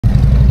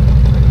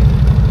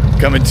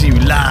Coming to you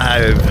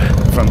live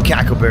from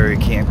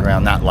Cackleberry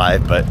Campground. Not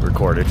live, but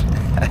recorded.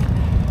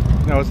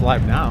 No, it's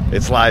live now.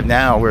 It's live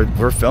now.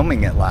 We're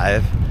filming it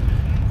live.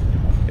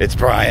 It's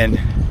Brian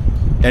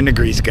and the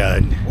Grease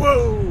Gun.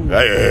 Whoa!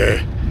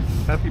 Hey.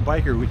 Happy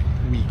Biker Week.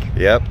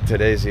 Yep,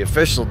 today's the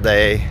official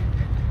day.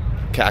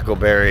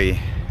 Cackleberry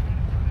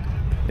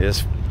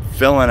is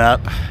filling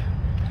up.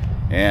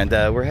 And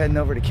we're heading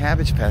over to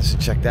Cabbage Patch to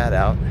check that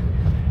out.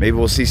 Maybe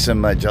we'll see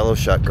some Jello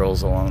Shot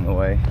girls along the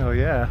way. Oh,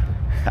 yeah.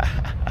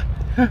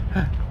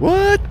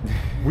 What?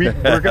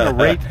 We're going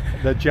to rate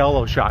the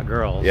Jello Shot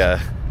girls.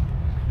 Yeah.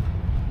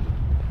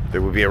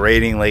 There will be a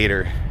rating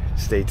later.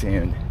 Stay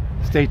tuned.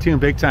 Stay tuned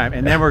big time.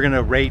 And then we're going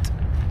to rate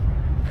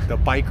the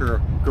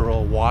biker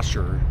girl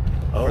washer.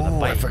 Oh, the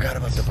bike. I forgot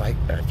about the bike.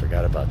 I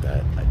forgot about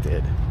that. I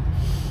did.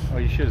 Oh,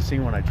 you should have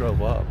seen when I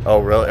drove up. Oh,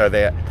 really? Are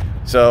they?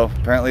 So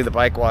apparently the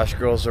bike wash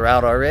girls are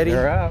out already.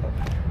 They're out.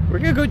 We're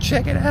going to go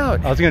check it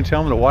out. I was going to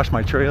tell them to wash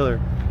my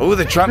trailer. Oh,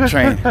 the Trump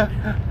train. All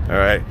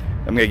right.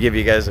 I'm going to give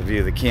you guys a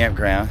view of the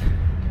campground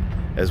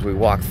as we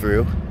walk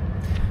through.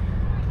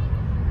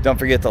 Don't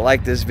forget to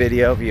like this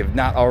video if you have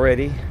not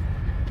already.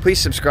 Please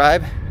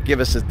subscribe,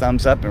 give us a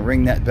thumbs up, and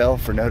ring that bell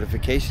for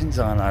notifications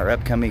on our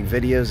upcoming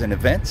videos and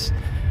events.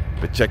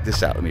 But check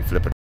this out. Let me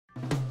flip it.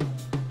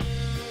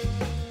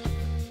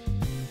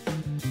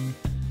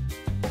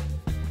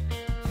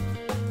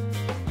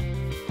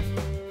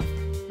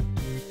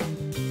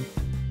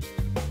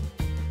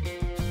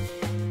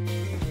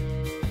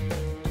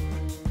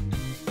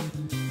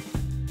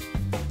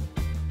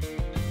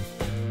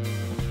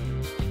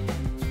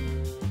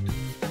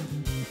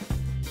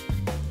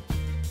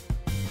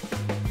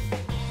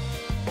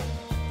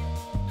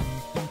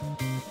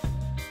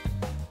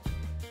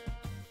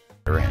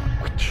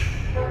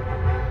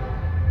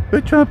 The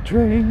Trump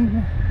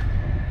train.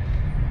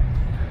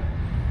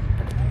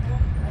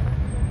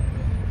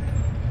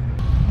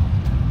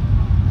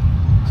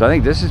 So I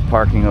think this is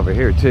parking over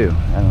here too.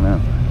 I don't know.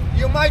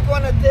 You might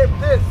want to tape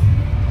this.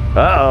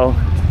 Uh-oh.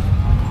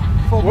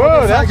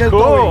 Whoa, that's cool.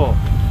 Towing.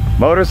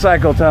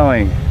 Motorcycle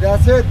towing.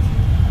 That's it.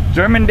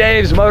 German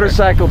Dave's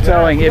motorcycle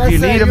towing. If you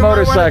need a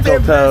motorcycle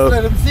tow.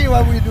 Let them see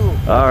what we do.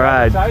 All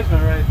right.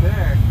 Advertisement right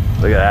there.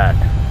 Look at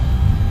that.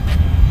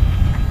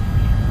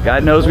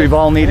 God knows we've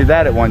all needed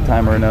that at one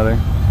time or another.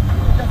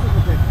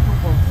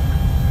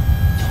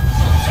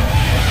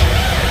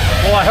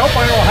 Well, I hope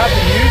I don't have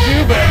to use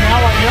you, but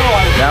now I know.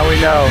 Now we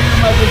know.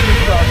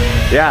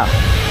 Yeah.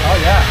 Oh,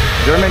 yeah.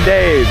 German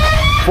Dave's.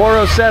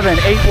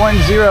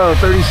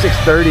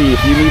 407-810-3630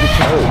 if you need a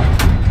tow.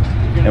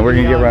 And we're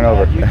going to get run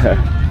over.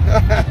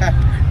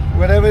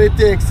 Whatever it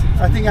takes.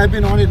 I think I've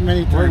been on it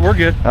many times. We're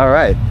good. All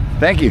right.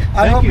 Thank you.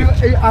 I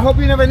hope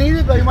you never need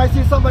it, but you might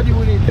see somebody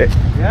who needs it.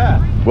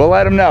 Yeah. We'll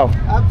let them know.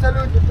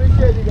 Absolutely.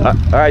 Appreciate it, guys.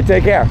 All right.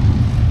 Take care.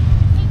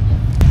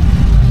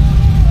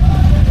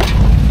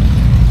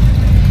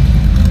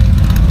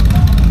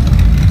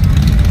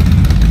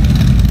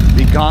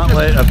 The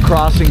gauntlet of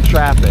crossing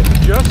traffic.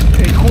 Just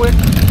a quick.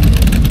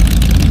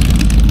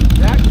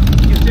 That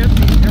gets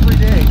empty every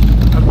day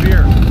of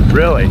beer.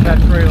 Really?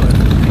 That trailer.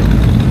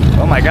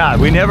 Oh my God.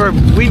 We never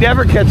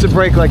catch a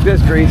break like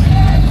this, Grease.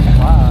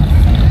 Wow.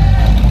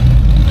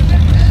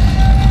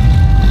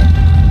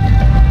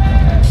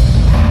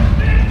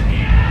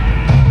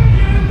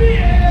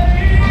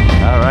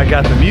 All right,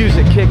 got the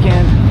music kicking. We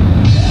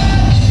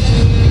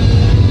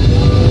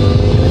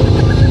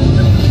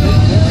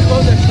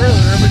load that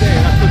trailer every day.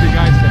 That's what the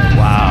guy said.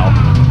 Wow.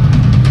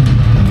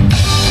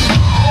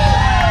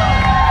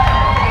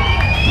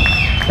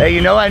 Hey,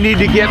 you know I need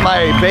to get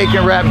my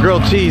bacon wrapped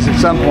grilled cheese at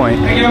some point.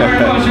 Thank you very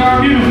much, y'all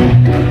are beautiful.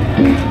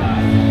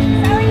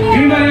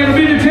 Anybody ever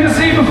been to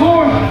Tennessee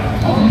before? 3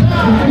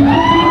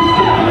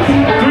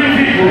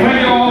 people.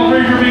 Thank you all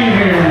 3 for being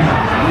here.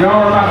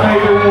 Y'all are my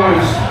favorite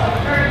ones.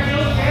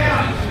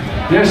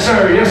 Yes,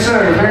 sir. Yes,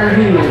 sir. Very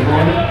healed,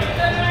 boy.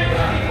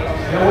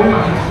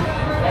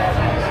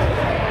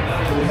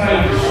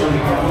 Thank you, sir.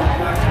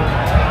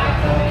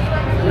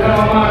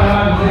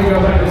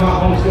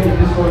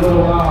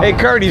 Hey,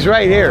 Kurt, he's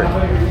right here.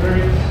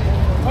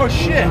 Oh,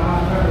 shit.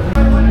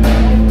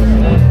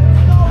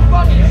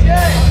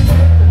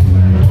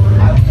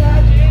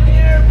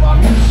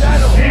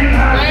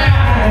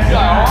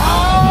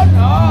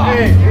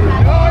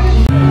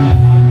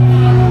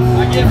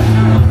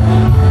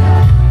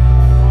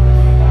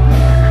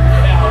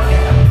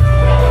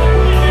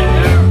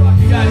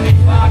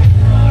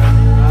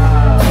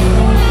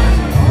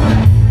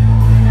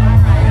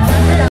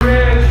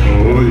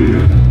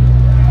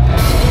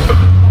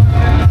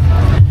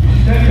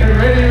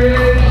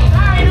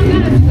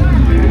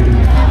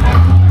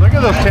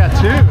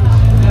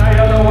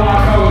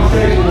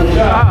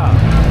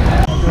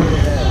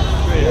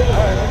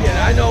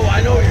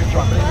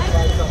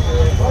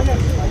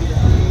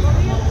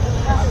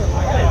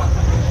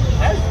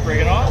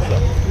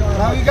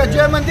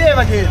 German Dave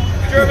again.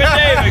 German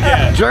Dave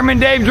again. German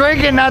Dave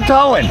drinking, not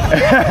towing.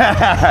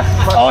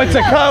 Oh, it's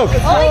a Coke.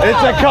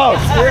 It's a Coke.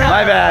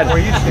 My bad.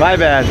 My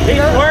bad.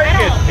 He's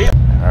working.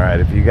 All right,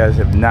 if you guys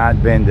have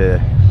not been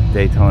to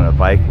Daytona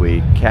Bike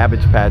Week.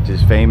 Cabbage Patch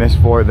is famous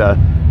for the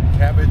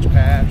Cabbage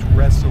Patch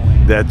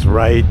Wrestling. That's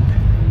right.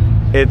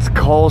 It's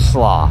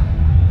coleslaw.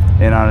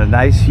 And on a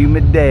nice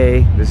humid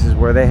day, this is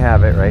where they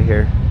have it right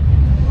here.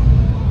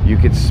 You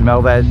can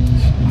smell that.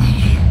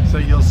 So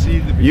you'll see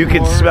the before. You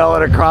can smell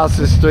it across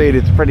the street.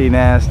 It's pretty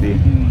nasty.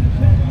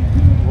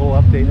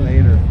 We'll update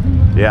later.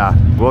 Yeah,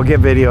 we'll get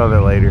video of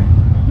it later.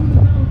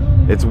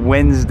 It's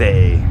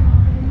Wednesday.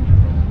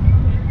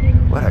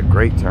 What a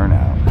great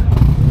turnout.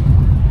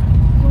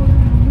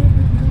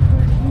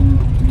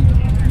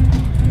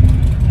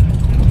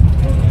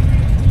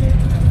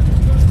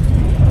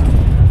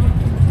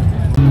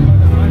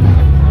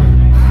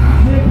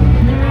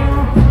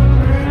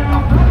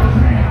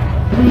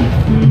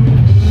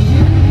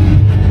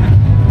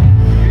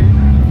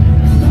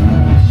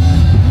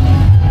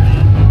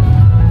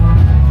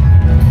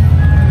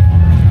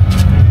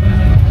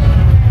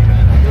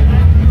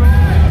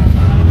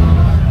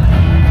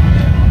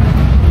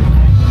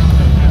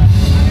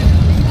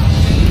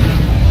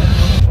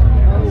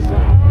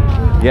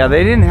 Yeah,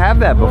 they didn't have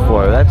that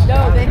before. That's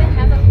No, they didn't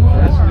have that before.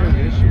 That's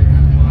new this year.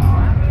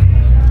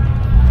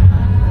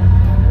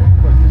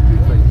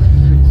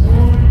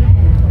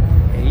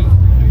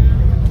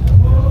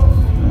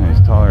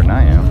 he's taller than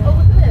I am. Oh,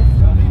 look at this.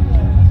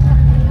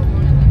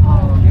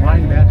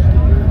 Mine matched the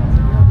dirt.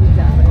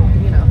 Exactly,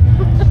 you know.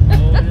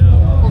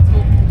 Old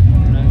school.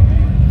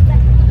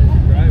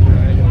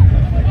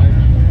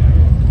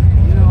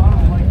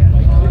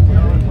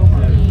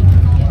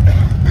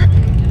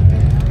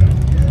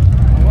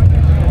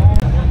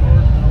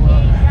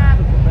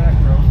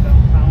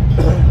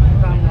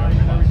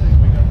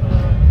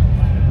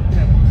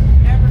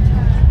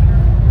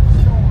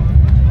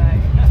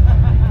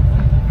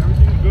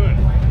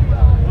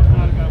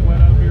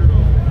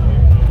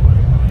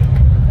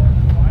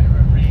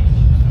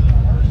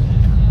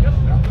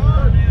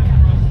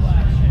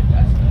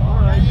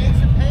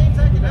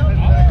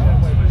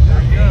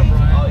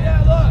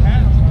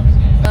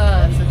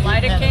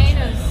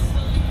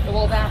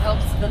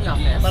 The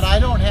numbness. But I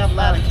don't have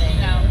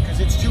lidocaine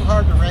because it's too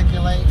hard to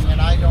regulate, and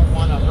I don't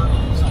want to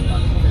hurt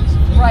somebody. Because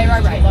if you Right.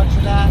 too much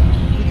of that,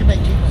 you can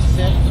make people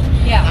sick.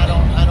 Yeah. I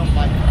don't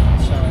like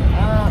that.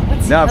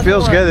 So. No, it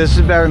feels good. This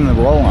is better than the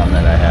roll-on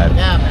that I had.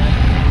 Yeah, man.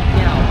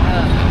 You know,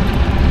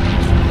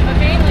 But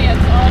mainly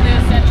it's all the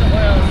essential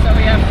oils. So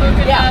we have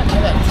coconut,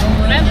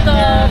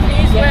 menthol,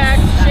 beeswax,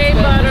 shea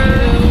butter,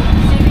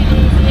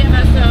 CBD,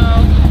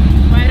 DMSO,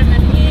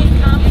 vitamin E,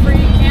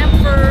 comfrey,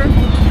 camphor,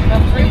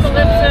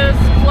 eucalyptus,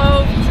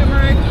 clove,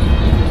 turmeric,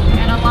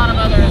 and a lot of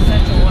other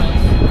essential oils.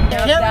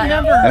 I can't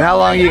remember. And how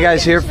long are you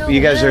guys here?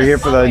 You guys are here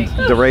for the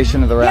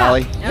duration of the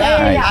rally?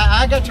 Nice.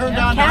 I got turned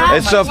on to her.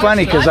 It's so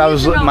funny because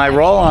my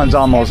roll-on's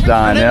almost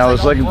done, and I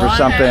was looking for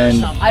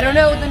something. I don't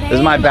know the name.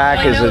 This my back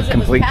but I is know a it was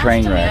complete passed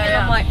train to me, wreck. and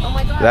I'm like, oh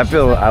my gosh.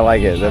 I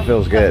like it. That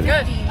feels good.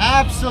 Good.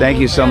 Absolutely. Thank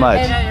you so much.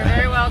 Yeah, you're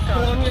very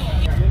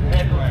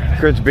welcome.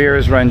 Kurt's beer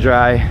is run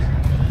dry.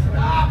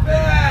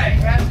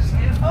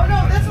 Oh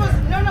no, this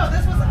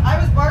was I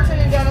was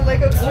bartending down at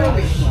Lake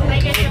Okeechobee.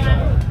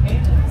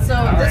 So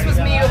this was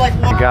me like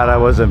Thank God I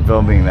wasn't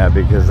filming that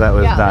because that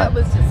was Yeah, not. that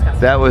was disgusting.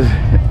 That was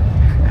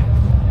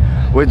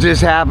what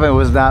just happened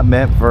was not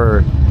meant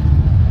for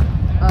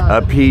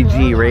a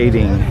PG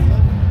rating.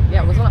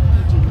 Yeah, it was not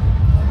PG.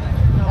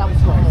 That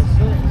was gross.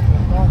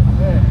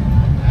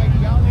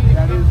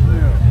 That is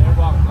new.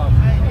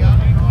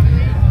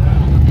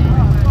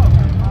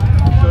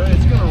 So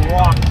it's gonna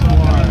rock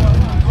tomorrow.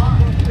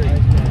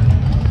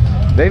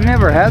 They've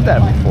never had that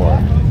before.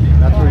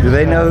 That's what Do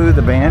they know who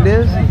the band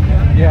is?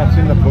 Yeah, it's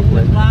in the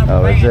booklet.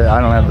 Oh, is it? I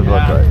don't have the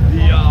booklet.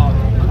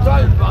 I'm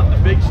talking about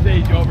the big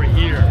stage over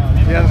here.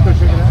 Yeah, let's go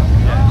check it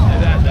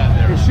out.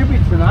 That It should be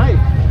tonight.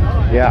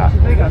 Yeah. I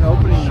think on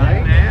opening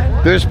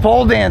night. There's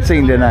pole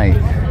dancing tonight.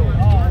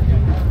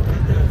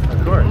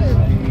 Of course.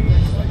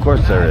 Of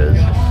course there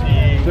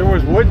is. There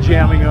was wood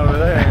jamming over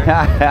there.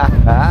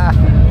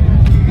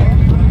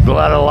 There's a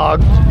lot of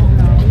logs.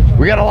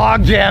 We got a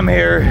log jam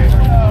here.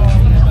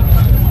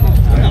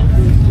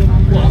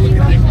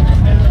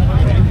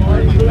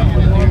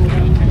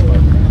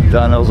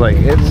 Donald's like,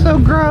 it's so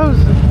gross.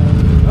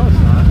 No, it's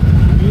not.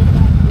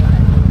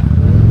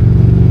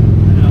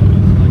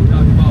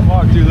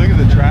 Oh, dude, look at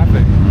the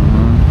traffic.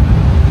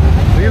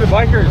 Look at the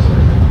bikers.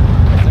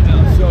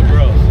 so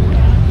gross.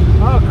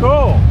 Oh,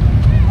 cool.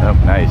 Oh,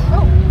 nice.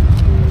 Oh,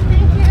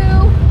 thank you.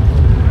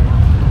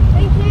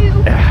 Thank you.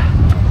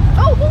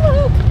 Oh, hula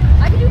hoop.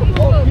 I can do a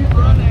hula hoop.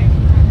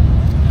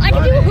 I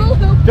can do a hula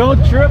hoop.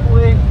 Don't trip,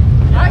 Lee.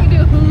 I can do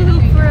a hula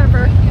hoop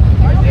forever.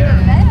 Right there.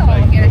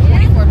 I'll get a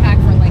 24 pack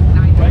for like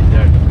 $9. Right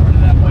there. In front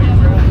of that white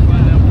truck, by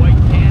that white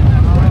can.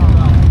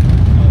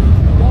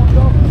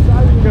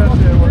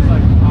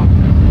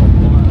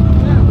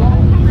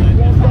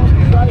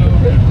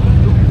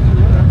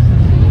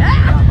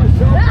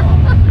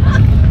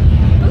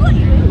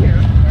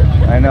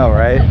 I know,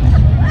 right?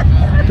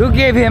 Who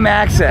gave him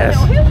access?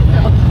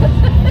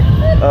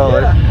 Oh,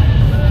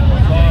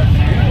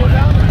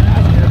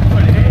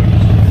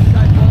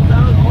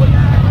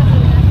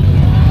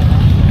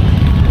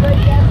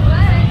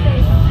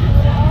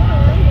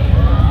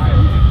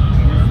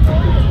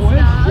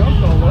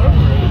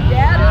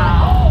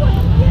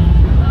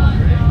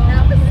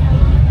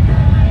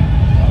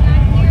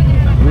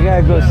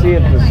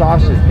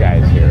 sausage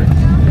guys here.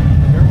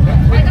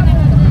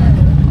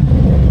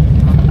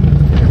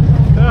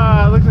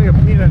 Ah, it looks like a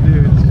peanut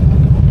dude.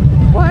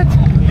 What?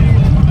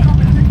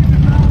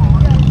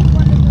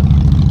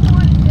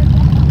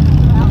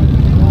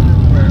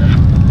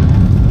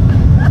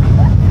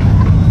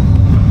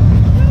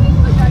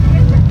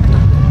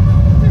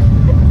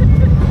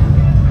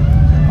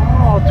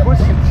 Oh,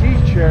 twisted tea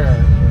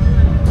chair.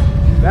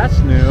 That's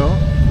new.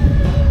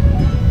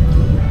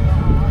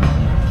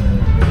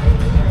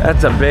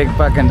 That's a big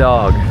fucking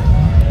dog.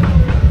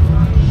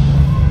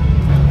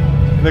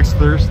 Looks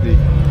thirsty.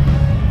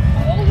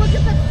 Oh, look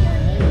at that.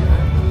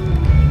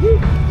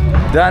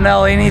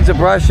 Donnell, he needs a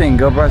brushing.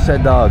 Go brush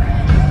that dog.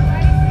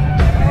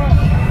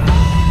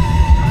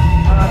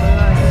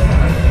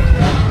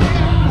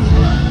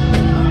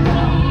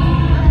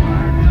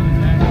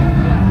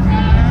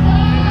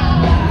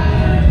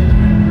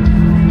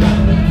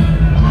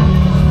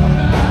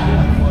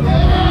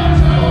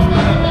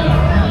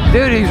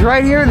 Dude, he's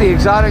right here, the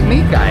exotic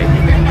meat guy.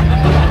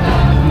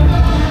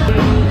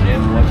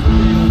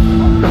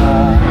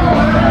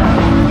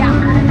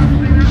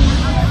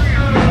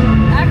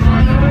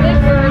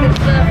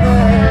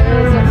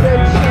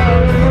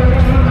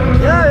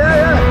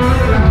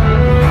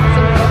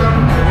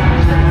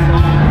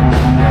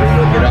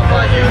 Look it up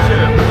on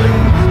YouTube.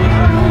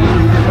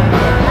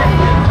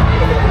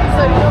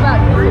 So you know about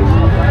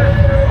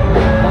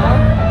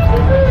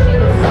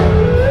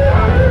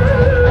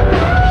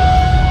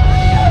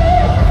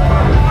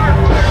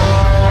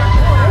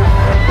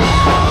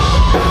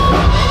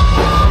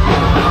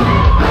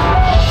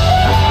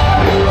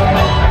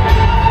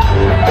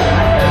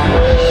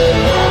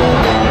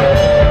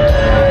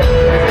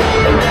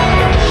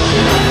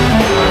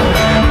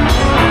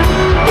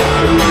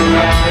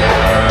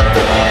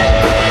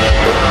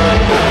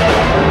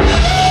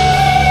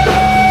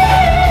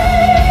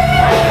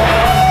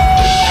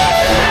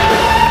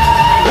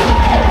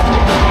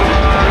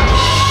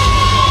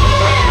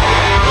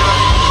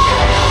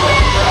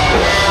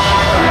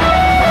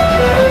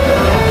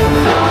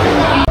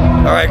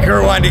All right,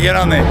 Kurt wanted to get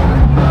on the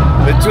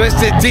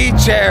twisted tea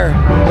chair.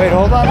 Wait,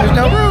 hold on, there's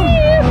no room.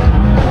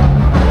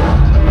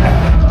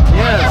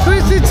 Yes.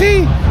 Twisted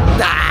tea.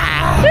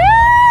 Ah.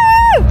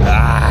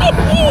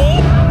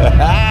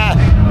 Ah.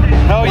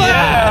 Hell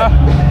yeah.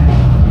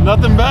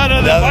 Nothing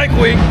better than Bike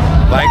Week.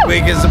 Bike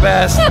Week is the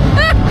best.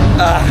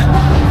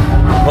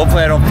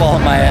 Hopefully I don't fall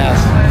on my ass.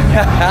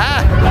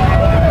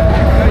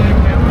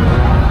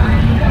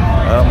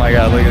 Oh my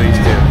God, look at these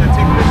two.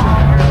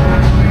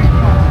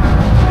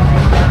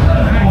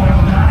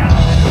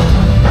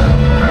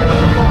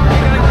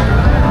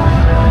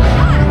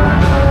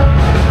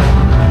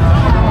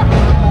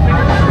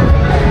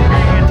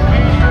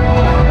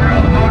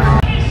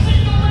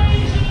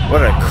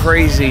 What a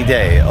crazy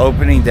day.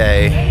 Opening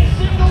day,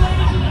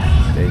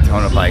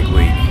 Daytona Bike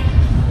Week.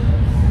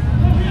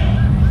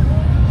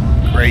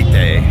 Great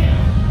day.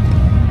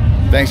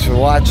 Thanks for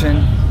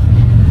watching.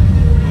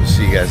 We'll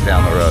see you guys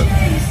down the road.